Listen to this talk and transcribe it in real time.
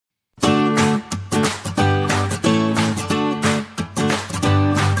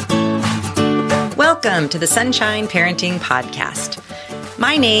Welcome to the Sunshine Parenting Podcast.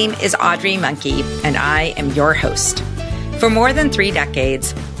 My name is Audrey Monkey, and I am your host. For more than 3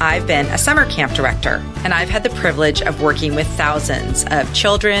 decades, I've been a summer camp director, and I've had the privilege of working with thousands of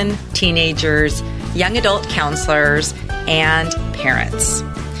children, teenagers, young adult counselors, and parents.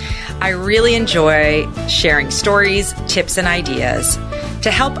 I really enjoy sharing stories, tips, and ideas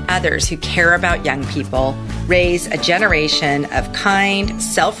to help others who care about young people raise a generation of kind,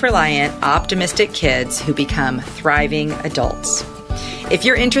 self-reliant, optimistic kids who become thriving adults. If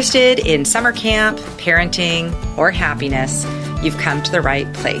you're interested in summer camp, parenting, or happiness, you've come to the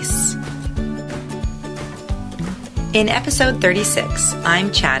right place. In episode 36,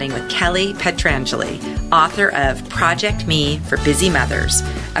 I'm chatting with Kelly Pietrangeli, author of Project Me for Busy Mothers,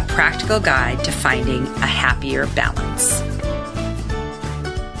 a practical guide to finding a happier balance.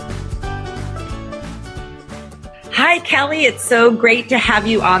 Hi, Kelly. It's so great to have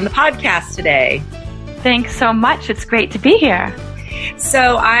you on the podcast today. Thanks so much. It's great to be here.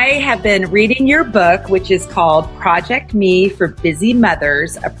 So I have been reading your book, which is called Project Me for Busy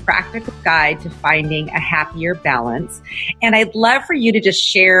Mothers, a practical guide to finding a happier balance. And I'd love for you to just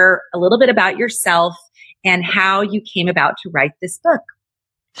share a little bit about yourself and how you came about to write this book.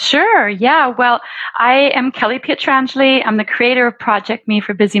 Sure. Yeah. Well, I am Kelly Pietrangeli. I'm the creator of Project Me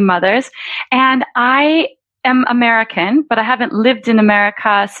for Busy Mothers. And I am American, but I haven't lived in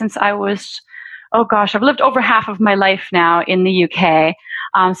America since I was I've lived over half of my life now in the UK.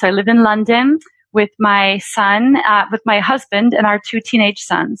 So I live in London with my son, with my husband and our 2 teenage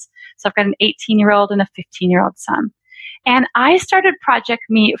sons. So I've got an 18-year-old and a 15-year-old son. And I started Project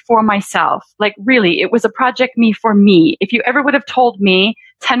Me for myself. Like really, it was a Project Me for me. If you ever would have told me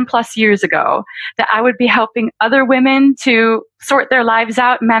 10 plus years ago that I would be helping other women to sort their lives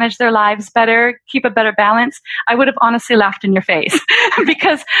out, manage their lives better, keep a better balance, I would have honestly laughed in your face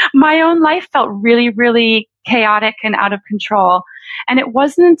because my own life felt really, really chaotic and out of control. And it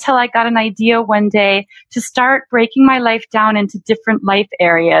wasn't until I got an idea one day to start breaking my life down into different life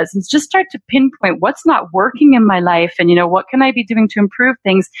areas and just start to pinpoint what's not working in my life and, what can I be doing to improve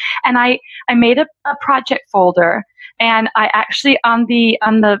things. And I made a project folder. And I actually, on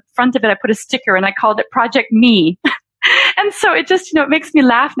the front of it, I put a sticker and I called it Project Me. And so it just, it makes me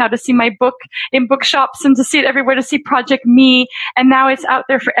laugh now to see my book in bookshops and to see it everywhere, to see Project Me. And now it's out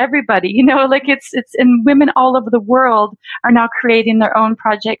there for everybody, it's, and women all over the world are now creating their own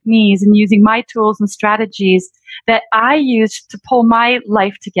Project Me's and using my tools and strategies that I used to pull my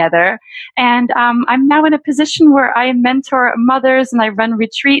life together. And I'm now in a position where I mentor mothers and I run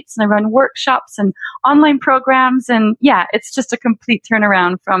retreats and I run workshops and online programs. And yeah, it's just a complete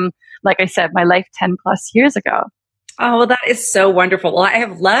turnaround from, like I said, my life 10 plus years ago. Oh, well, that is so wonderful. Well, I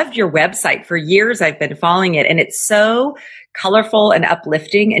have loved your website for years. I've been following it and it's so colorful and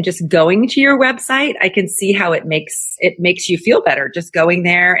uplifting. And just going to your website, I can see how it makes you feel better just going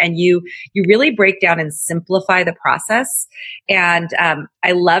there. And you really break down and simplify the process. And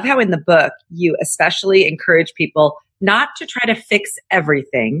I love how in the book, you especially encourage people not to try to fix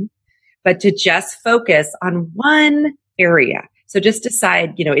everything, but to just focus on one area. So just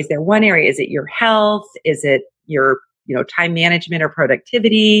decide, is there one area? Is it your health? Is it your time management or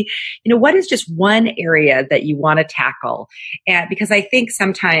productivity? What is just one area that you want to tackle? And because I think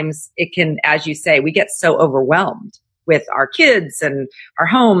sometimes it can, as you say, we get so overwhelmed with our kids and our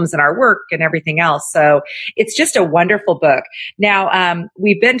homes and our work and everything else. So it's just a wonderful book. Now,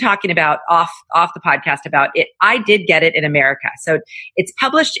 we've been talking about off the podcast about it. I did get it in America. So it's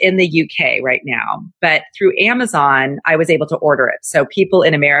published in the UK right now, but through Amazon, I was able to order it. So people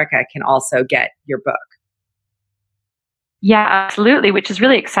in America can also get your book. Yeah, absolutely, which is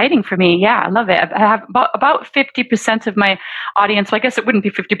really exciting for me. Yeah, I love it. I have about 50% of my audience. Well, I guess it wouldn't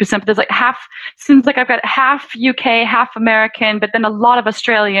be 50%, but there's like half, seems like I've got half UK, half American, but then a lot of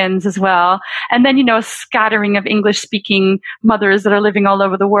Australians as well. And then, a scattering of English speaking mothers that are living all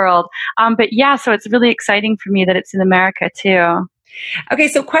over the world. But yeah, so it's really exciting for me that it's in America too. Okay.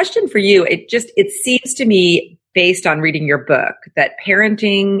 So question for you. It seems to me, based on reading your book, that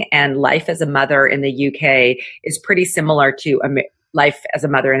parenting and life as a mother in the UK is pretty similar to life as a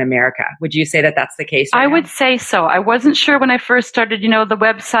mother in America. Would you say that that's the case? I would say so. I wasn't sure when I first started, the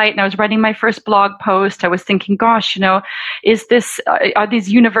website and I was writing my first blog post. I was thinking, gosh, are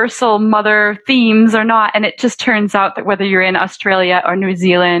these universal mother themes or not? And it just turns out that whether you're in Australia or New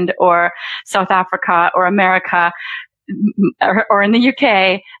Zealand or South Africa or America, or in the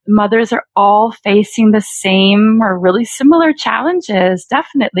UK, mothers are all facing the same or really similar challenges.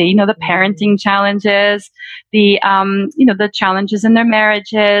 Definitely, the parenting challenges, the challenges in their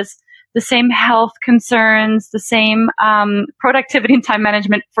marriages, the same health concerns, the same productivity and time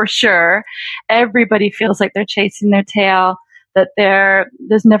management for sure. Everybody feels like they're chasing their tail, that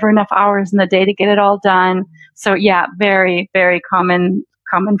there's never enough hours in the day to get it all done. So yeah, very, very common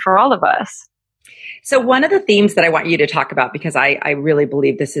for all of us. So one of the themes that I want you to talk about, because I really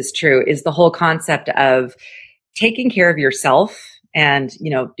believe this is true, is the whole concept of taking care of yourself and,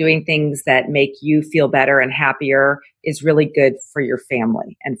 doing things that make you feel better and happier is really good for your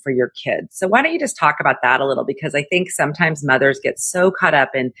family and for your kids. So why don't you just talk about that a little? Because I think sometimes mothers get so caught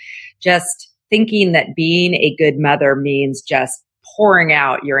up in just thinking that being a good mother means just pouring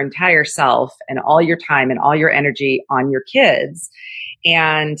out your entire self and all your time and all your energy on your kids.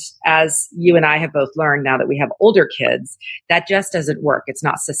 And as you and I have both learned now that we have older kids, that just doesn't work. It's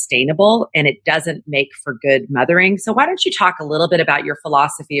not sustainable and it doesn't make for good mothering. So why don't you talk a little bit about your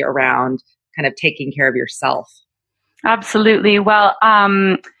philosophy around kind of taking care of yourself? Absolutely. Well,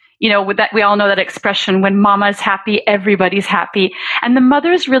 with that, we all know that expression, when mama's happy, everybody's happy. And the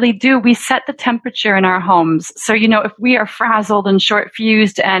mothers really do. We set the temperature in our homes. So, if we are frazzled and short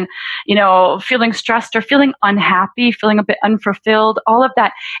fused and, feeling stressed or feeling unhappy, feeling a bit unfulfilled, all of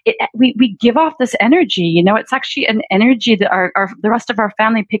that, we give off this energy. It's actually an energy that the rest of our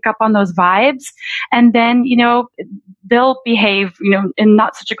family pick up on those vibes. And then, they'll behave, in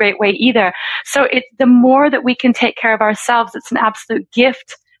not such a great way either. So the more that we can take care of ourselves, it's an absolute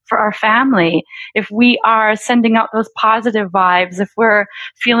gift for our family. If we are sending out those positive vibes, if we're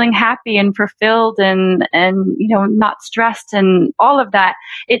feeling happy and fulfilled and not stressed and all of that,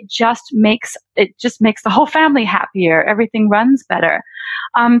 it just makes the whole family happier. Everything runs better.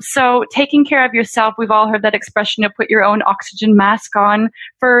 So taking care of yourself, we've all heard that expression, to put your own oxygen mask on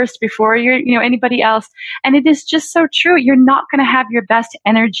first before you're anybody else. And it is just so true. You're not going to have your best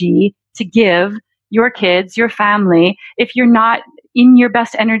energy to give your kids, your family, if you're not in your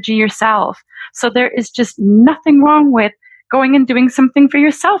best energy yourself. So there is just nothing wrong with going and doing something for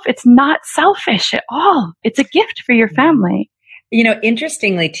yourself. It's not selfish at all. It's a gift for your family.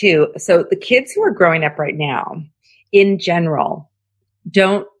 Interestingly too, so the kids who are growing up right now, in general,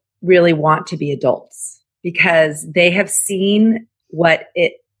 don't really want to be adults because they have seen what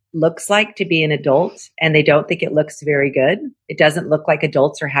it looks like to be an adult and they don't think it looks very good. It doesn't look like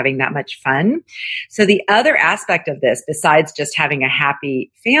adults are having that much fun. So the other aspect of this, besides just having a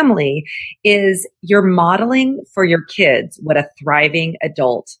happy family, is you're modeling for your kids what a thriving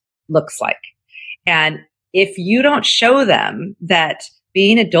adult looks like. And if you don't show them that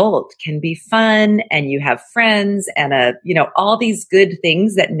being adult can be fun and you have friends and all these good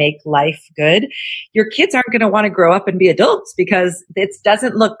things that make life good, your kids aren't going to want to grow up and be adults because it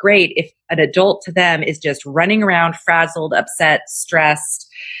doesn't look great if an adult to them is just running around frazzled, upset, stressed,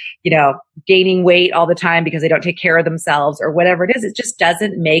 gaining weight all the time because they don't take care of themselves or whatever it is. It just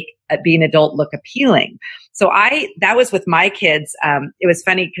doesn't make being an adult look appealing. So that was with my kids. It was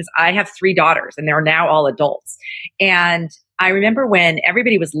funny because I have 3 daughters and they're now all adults. And I remember when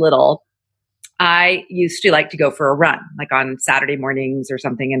everybody was little, I used to like to go for a run, like on Saturday mornings or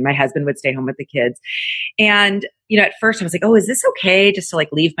something. And my husband would stay home with the kids. And, at first I was like, oh, is this okay just to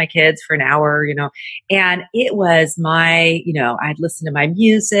leave my kids for an hour, And it was I'd listen to my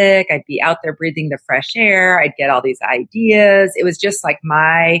music. I'd be out there breathing the fresh air. I'd get all these ideas. It was just like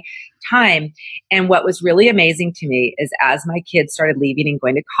my time. And what was really amazing to me is as my kids started leaving and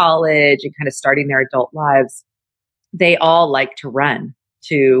going to college and kind of starting their adult lives, they all like to run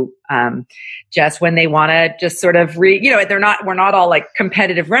to just when they want to just sort of we're not all like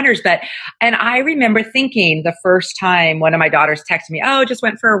competitive runners, and I remember thinking the first time one of my daughters texted me, oh, just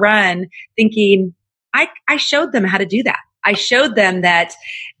went for a run, thinking I showed them how to do that. I showed them that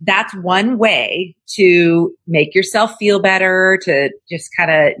that's one way to make yourself feel better, to just kind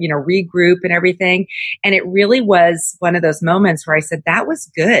of, regroup and everything. And it really was one of those moments where I said, that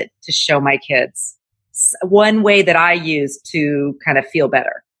was good to show my kids one way that I use to kind of feel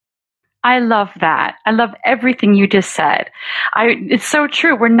better. I love that. I love everything you just said. It's so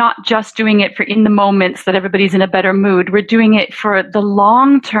true. We're not just doing it for in the moments that everybody's in a better mood. We're doing it for the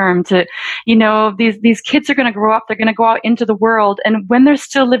long term to, these kids are going to grow up. They're going to go out into the world. And when they're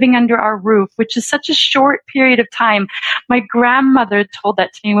still living under our roof, which is such a short period of time, my grandmother told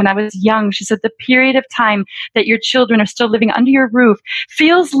that to me when I was young. She said, the period of time that your children are still living under your roof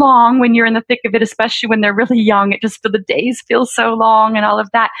feels long when you're in the thick of it, especially when they're really young. The days feel so long and all of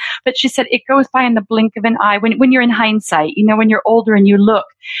that. But she said, it goes by in the blink of an eye. When you're in hindsight, when you're older and you look,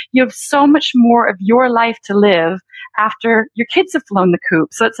 you have so much more of your life to live after your kids have flown the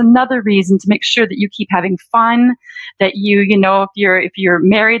coop. So it's another reason to make sure that you keep having fun, that if you're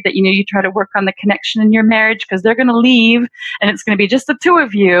married, that, you try to work on the connection in your marriage, because they're going to leave and it's going to be just the two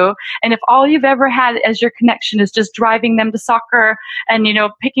of you. And if all you've ever had as your connection is just driving them to soccer and,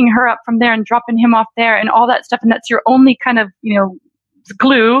 picking her up from there and dropping him off there and all that stuff, and that's your only kind of,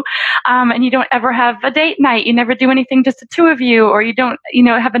 glue, and you don't ever have a date night, you never do anything, just the two of you, or you don't,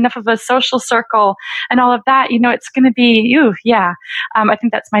 have enough of a social circle and all of that, it's going to be, I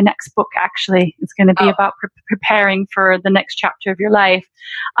think that's my next book, actually. It's going to be about preparing for the next chapter of your life.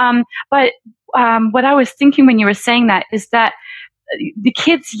 But what I was thinking when you were saying that is that the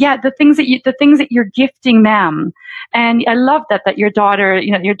kids, the things that you're gifting them. And I love that your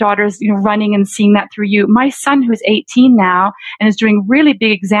daughter's, running and seeing that through you. My son, who's 18 now and is doing really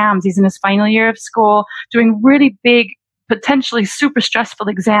big exams, he's in his final year of school, doing really big, potentially super stressful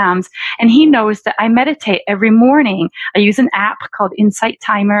exams. And he knows that I meditate every morning. I use an app called Insight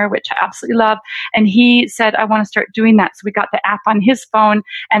Timer, which I absolutely love. And he said, I want to start doing that. So we got the app on his phone,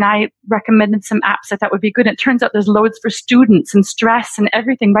 and I recommended some apps I thought would be good. And it turns out there's loads for students and stress and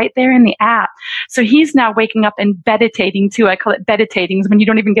everything right there in the app. So he's now waking up and meditating too. I call it meditating, when you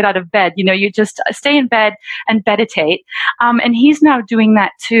don't even get out of bed. You just stay in bed and meditate. And he's now doing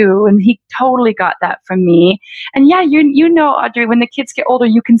that too. And he totally got that from me. And Audrey, when the kids get older,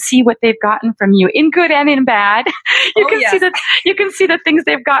 you can see what they've gotten from you, in good and in bad. You can see the things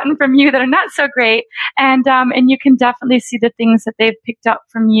they've gotten from you that are not so great, and you can definitely see the things that they've picked up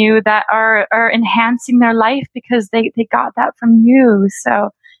from you that are enhancing their life because they got that from you. So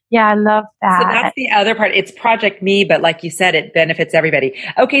yeah, I love that. So that's the other part. It's Project Me, but like you said, it benefits everybody.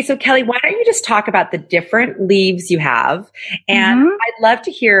 Okay, so Kelly, why don't you just talk about the different leaves you have? And I'd love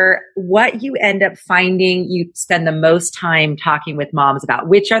to hear what you end up finding you spend the most time talking with moms about.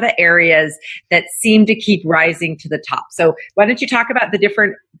 Which are the areas that seem to keep rising to the top? So why don't you talk about the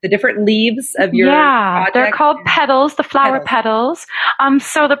different leaves of your project? They're called petals, the flower petals.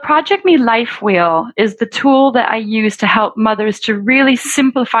 So the Project Me Life Wheel is the tool that I use to help mothers to really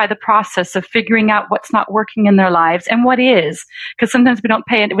simplify the process of figuring out what's not working in their lives and what is, because sometimes we don't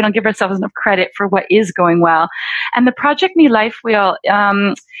give ourselves enough credit for what is going well. And the Project Me Life Wheel,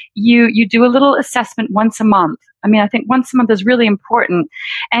 you do a little assessment once a month. I think once a month is really important.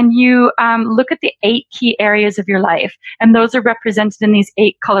 And you look at the 8 key areas of your life. And those are represented in these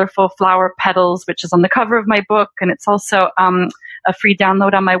 8 colorful flower petals, which is on the cover of my book. And it's also a free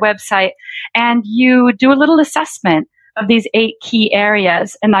download on my website. And you do a little assessment of these 8 key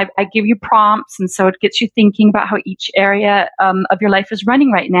areas. And I give you prompts. And so it gets you thinking about how each area of your life is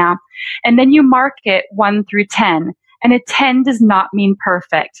running right now. And then you mark it 1 through 10. And a 10 does not mean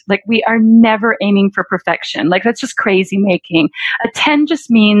perfect. Like, we are never aiming for perfection. Like, that's just crazy making. A 10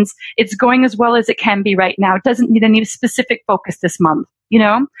 just means it's going as well as it can be right now. It doesn't need any specific focus this month,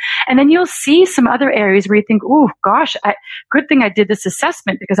 And then you'll see some other areas where you think, oh gosh, good thing I did this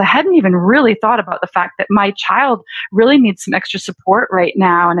assessment, because I hadn't even really thought about the fact that my child really needs some extra support right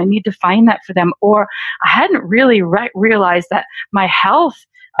now, and I need to find that for them. Or I hadn't really realized that my health,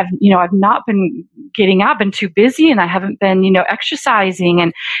 I've not been getting up, been too busy, and I haven't been, exercising.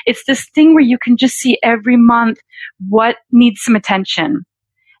 And it's this thing where you can just see every month what needs some attention.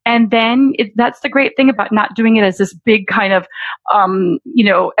 And then that's the great thing about not doing it as this big kind of,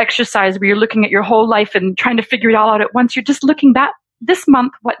 exercise where you're looking at your whole life and trying to figure it all out at once. You're just looking this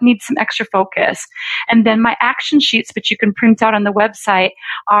month, what needs some extra focus. And then my action sheets, which you can print out on the website,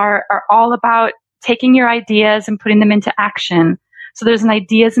 are all about taking your ideas and putting them into action. So there's an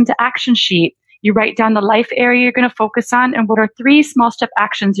ideas into action sheet. You write down the life area you're going to focus on and what are 3 small step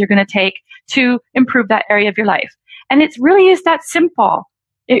actions you're going to take to improve that area of your life. And it really is that simple.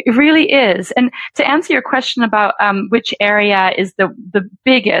 It really is. And to answer your question about which area is the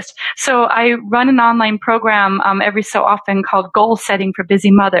biggest, so I run an online program every so often called Goal Setting for Busy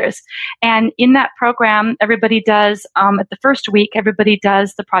Mothers. And in that program, everybody does, at the first week, everybody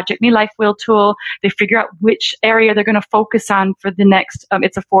does the Project Me Life Wheel tool. They figure out which area they're going to focus on for the next,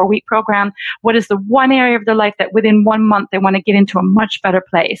 it's a 4-week program. What is the one area of their life that within 1 month they want to get into a much better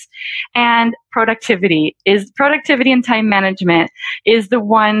place? And productivity and time management is the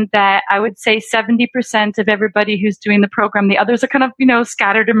one that I would say 70% of everybody who's doing the program. The others are kind of,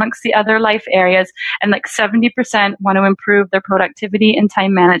 scattered amongst the other life areas. And like 70% want to improve their productivity and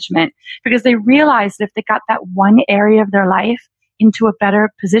time management, because they realize that if they got that one area of their life into a better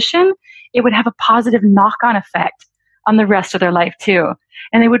position, it would have a positive knock-on effect on the rest of their life too.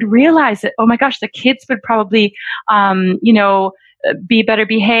 And they would realize that, oh my gosh, the kids would probably, be better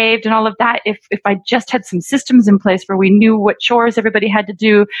behaved and all of that if I just had some systems in place where we knew what chores everybody had to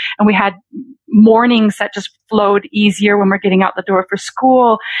do, and we had mornings that just flowed easier when we're getting out the door for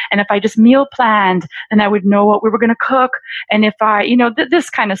school. And if I just meal planned, then I would know what we were going to cook. And if I, this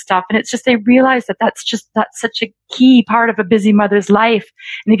kind of stuff. And it's just, they realize that's such a key part of a busy mother's life.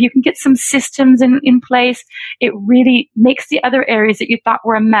 And if you can get some systems in place, it really makes the other areas that you thought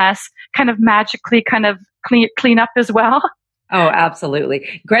were a mess kind of magically kind of clean up as well. Oh,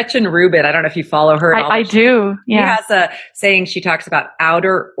 absolutely. Gretchen Rubin, I don't know if you follow her. I do. Yeah. She has a saying, she talks about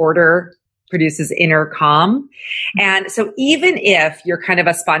outer order produces inner calm. And so even if you're kind of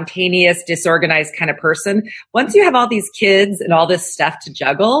a spontaneous, disorganized kind of person, once you have all these kids and all this stuff to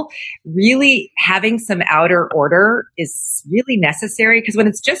juggle, really having some outer order is really necessary, because when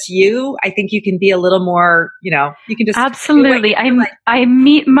it's just you, I think you can be a little more, you can just. Absolutely. I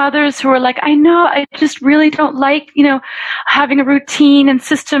meet mothers who are like, I know, I just really don't like, having a routine and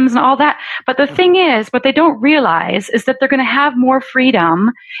systems and all that. But the thing is, what they don't realize is that they're going to have more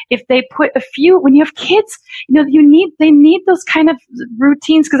freedom if they put when you have kids, they need those kind of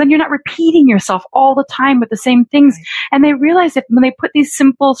routines, because then you're not repeating yourself all the time with the same things. And they realize that when they put these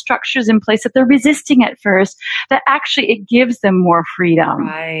simple structures in place that they're resisting at first, that actually it gives them more freedom.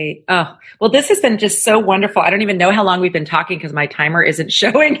 Right. Oh, well, this has been just so wonderful. I don't even know how long we've been talking because my timer isn't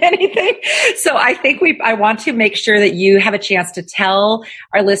showing anything. So I think I want to make sure that you have a chance to tell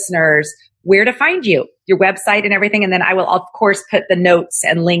our listeners where to find you, your website and everything. And then I will, of course, put the notes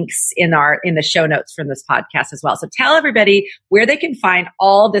and links in the show notes from this podcast as well. So tell everybody where they can find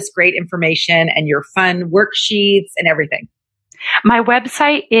all this great information and your fun worksheets and everything. My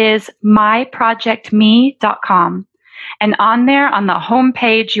website is myprojectme.com. And on there, on the home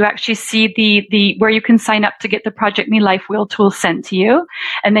page, you actually see the where you can sign up to get the Project Me Life Wheel tool sent to you.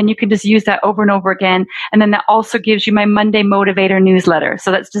 And then you can just use that over and over again. And then that also gives you my Monday Motivator newsletter. So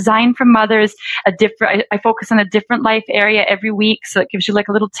that's designed for mothers. I focus on a different life area every week. So it gives you like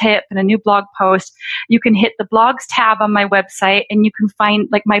a little tip and a new blog post. You can hit the blogs tab on my website, and you can find,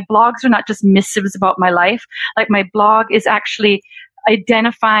 like, my blogs are not just missives about my life. Like, my blog is actually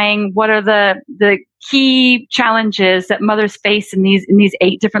identifying what are the key challenges that mothers face in these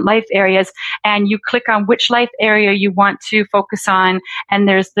 8 different life areas, and you click on which life area you want to focus on, and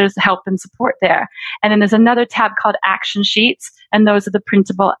there's help and support there. And then there's another tab called Action Sheets, and those are the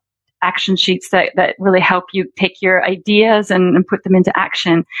printable action sheets that really help you take your ideas and put them into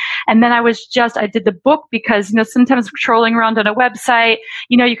action. And then I did the book because, sometimes trolling around on a website,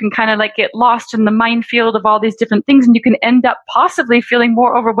 you can kind of like get lost in the minefield of all these different things, and you can end up possibly feeling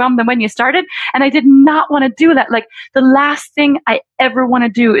more overwhelmed than when you started. And I did not want to do that. Like, the last thing I ever want to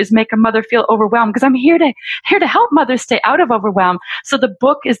do is make a mother feel overwhelmed, because I'm here to help mothers stay out of overwhelm. So the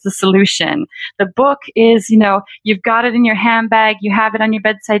book is the solution. The book is, you've got it in your handbag, you have it on your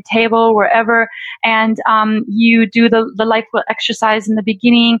bedside table, wherever, and you do the life wheel exercise in the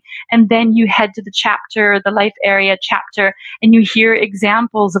beginning, and then you head to the life area chapter, and you hear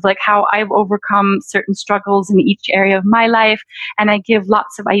examples of like how I've overcome certain struggles in each area of my life, and I give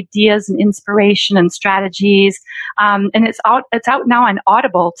lots of ideas and inspiration and strategies, and it's out now on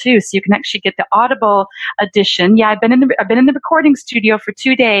Audible too, so you can actually get the Audible edition. Yeah, I've been in the recording studio for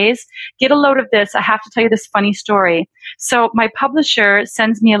 2 days. Get a load of this. I have to tell you this funny story. So my publisher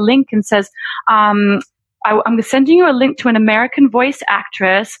sends me a link and says, I'm sending you a link to an American voice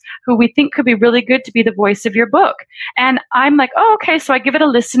actress who we think could be really good to be the voice of your book. And I'm like, oh, okay. So I give it a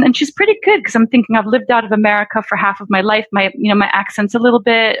listen, and she's pretty good, because I'm thinking I've lived out of America for half of my life. My accent's a little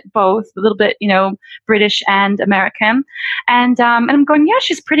bit both, a little bit, British and American. And I'm going, yeah,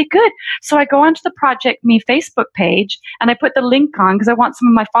 she's pretty good. So I go onto the Project Me Facebook page, and I put the link on because I want some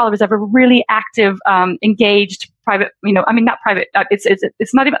of my followers to have a really active, engaged private, not private.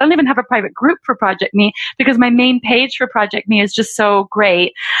 It's not even, I don't even have a private group for Project Me, because my main page for Project Me is just so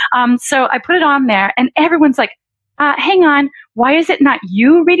great. So I put it on there, and everyone's like, hang on, why is it not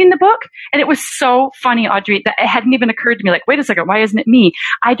you reading the book? And it was so funny, Audrey, that it hadn't even occurred to me, like, wait a second, why isn't it me?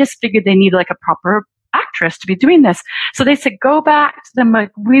 I just figured they needed like a proper actress to be doing this. So they said, go back to them,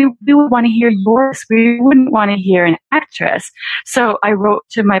 like, we would want to hear yours. We wouldn't want to hear an actress. So I wrote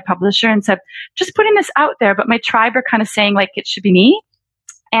to my publisher and said, just putting this out there, but my tribe are kind of saying like it should be me.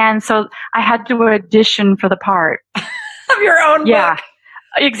 And so I had to audition for the part. Of your own book.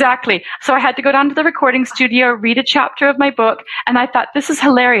 Exactly. So I had to go down to the recording studio, read a chapter of my book, and I thought, this is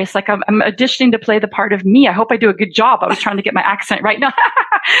hilarious. Like, I'm auditioning to play the part of me. I hope I do a good job. I was trying to get my accent right now,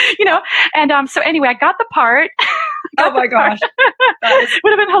 And so anyway, I got the part. Oh my gosh.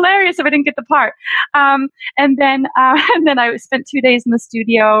 Would have been hilarious if I didn't get the part. And then I spent 2 days in the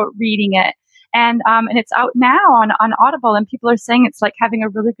studio reading it. And it's out now on Audible, and people are saying it's like having a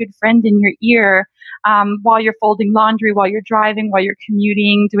really good friend in your ear while you're folding laundry, while you're driving, while you're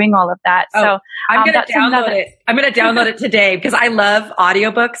commuting, doing all of that. So I'm going to download it. I'm going to download it today because I love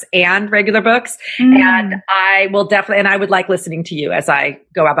audiobooks and regular books. And I will definitely, and I would like listening to you as I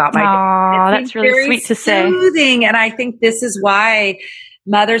go about my day. Oh, that's really sweet to say. Soothing. And I think this is why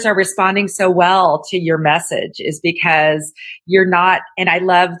mothers are responding so well to your message, is because you're not, and I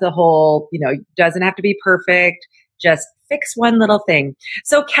love the whole, doesn't have to be perfect. Just fix one little thing.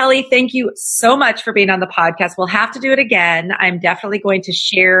 So Kelly, thank you so much for being on the podcast. We'll have to do it again. I'm definitely going to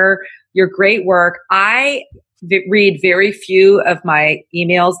share your great work. I read very few of my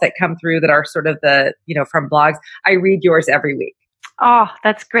emails that come through that are sort of the, from blogs. I read yours every week. Oh,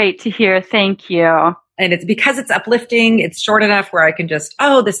 that's great to hear. Thank you. And it's because it's uplifting. It's short enough where I can just,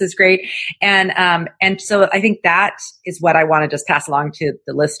 this is great. And so I think that is what I want to just pass along to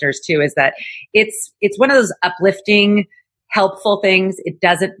the listeners too, is that it's one of those uplifting, helpful things. It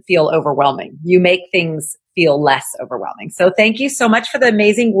doesn't feel overwhelming. You make things feel less overwhelming. So thank you so much for the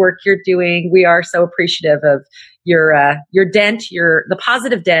amazing work you're doing. We are so appreciative of your dent, the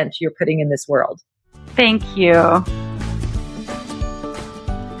positive dent you're putting in this world. Thank you.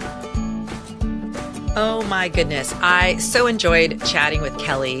 Oh my goodness. I so enjoyed chatting with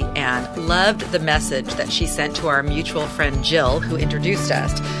Kelly and loved the message that she sent to our mutual friend Jill, who introduced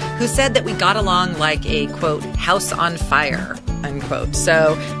us, who said that we got along like a, quote, house on fire, unquote.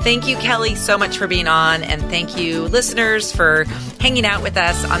 So thank you, Kelly, so much for being on. And thank you, listeners, for hanging out with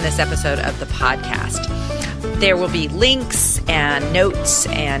us on this episode of the podcast. There will be links and notes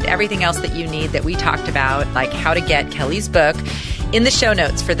and everything else that you need that we talked about, like how to get Kelly's book, in the show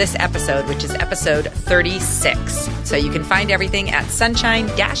notes for this episode, which is episode 36. So you can find everything at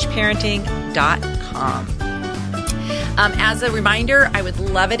sunshine-parenting.com. As a reminder, I would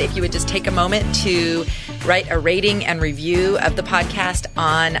love it if you would just take a moment to write a rating and review of the podcast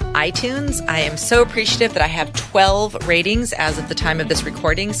on iTunes. I am so appreciative that I have 12 ratings as of the time of this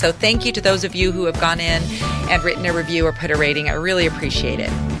recording. So thank you to those of you who have gone in and written a review or put a rating. I really appreciate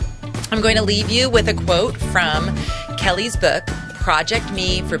it. I'm going to leave you with a quote from Kelly's book, Project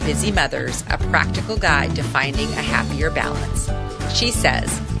Me for Busy Mothers, A Practical Guide to Finding a Happier Balance. She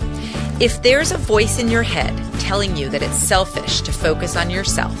says, if there's a voice in your head telling you that it's selfish to focus on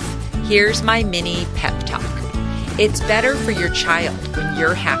yourself, here's my mini pep talk. It's better for your child when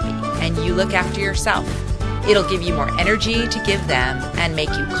you're happy and you look after yourself. It'll give you more energy to give them and make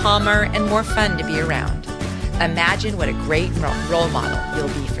you calmer and more fun to be around. Imagine what a great role model you'll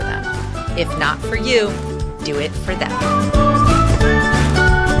be for them. If not for you, do it for them.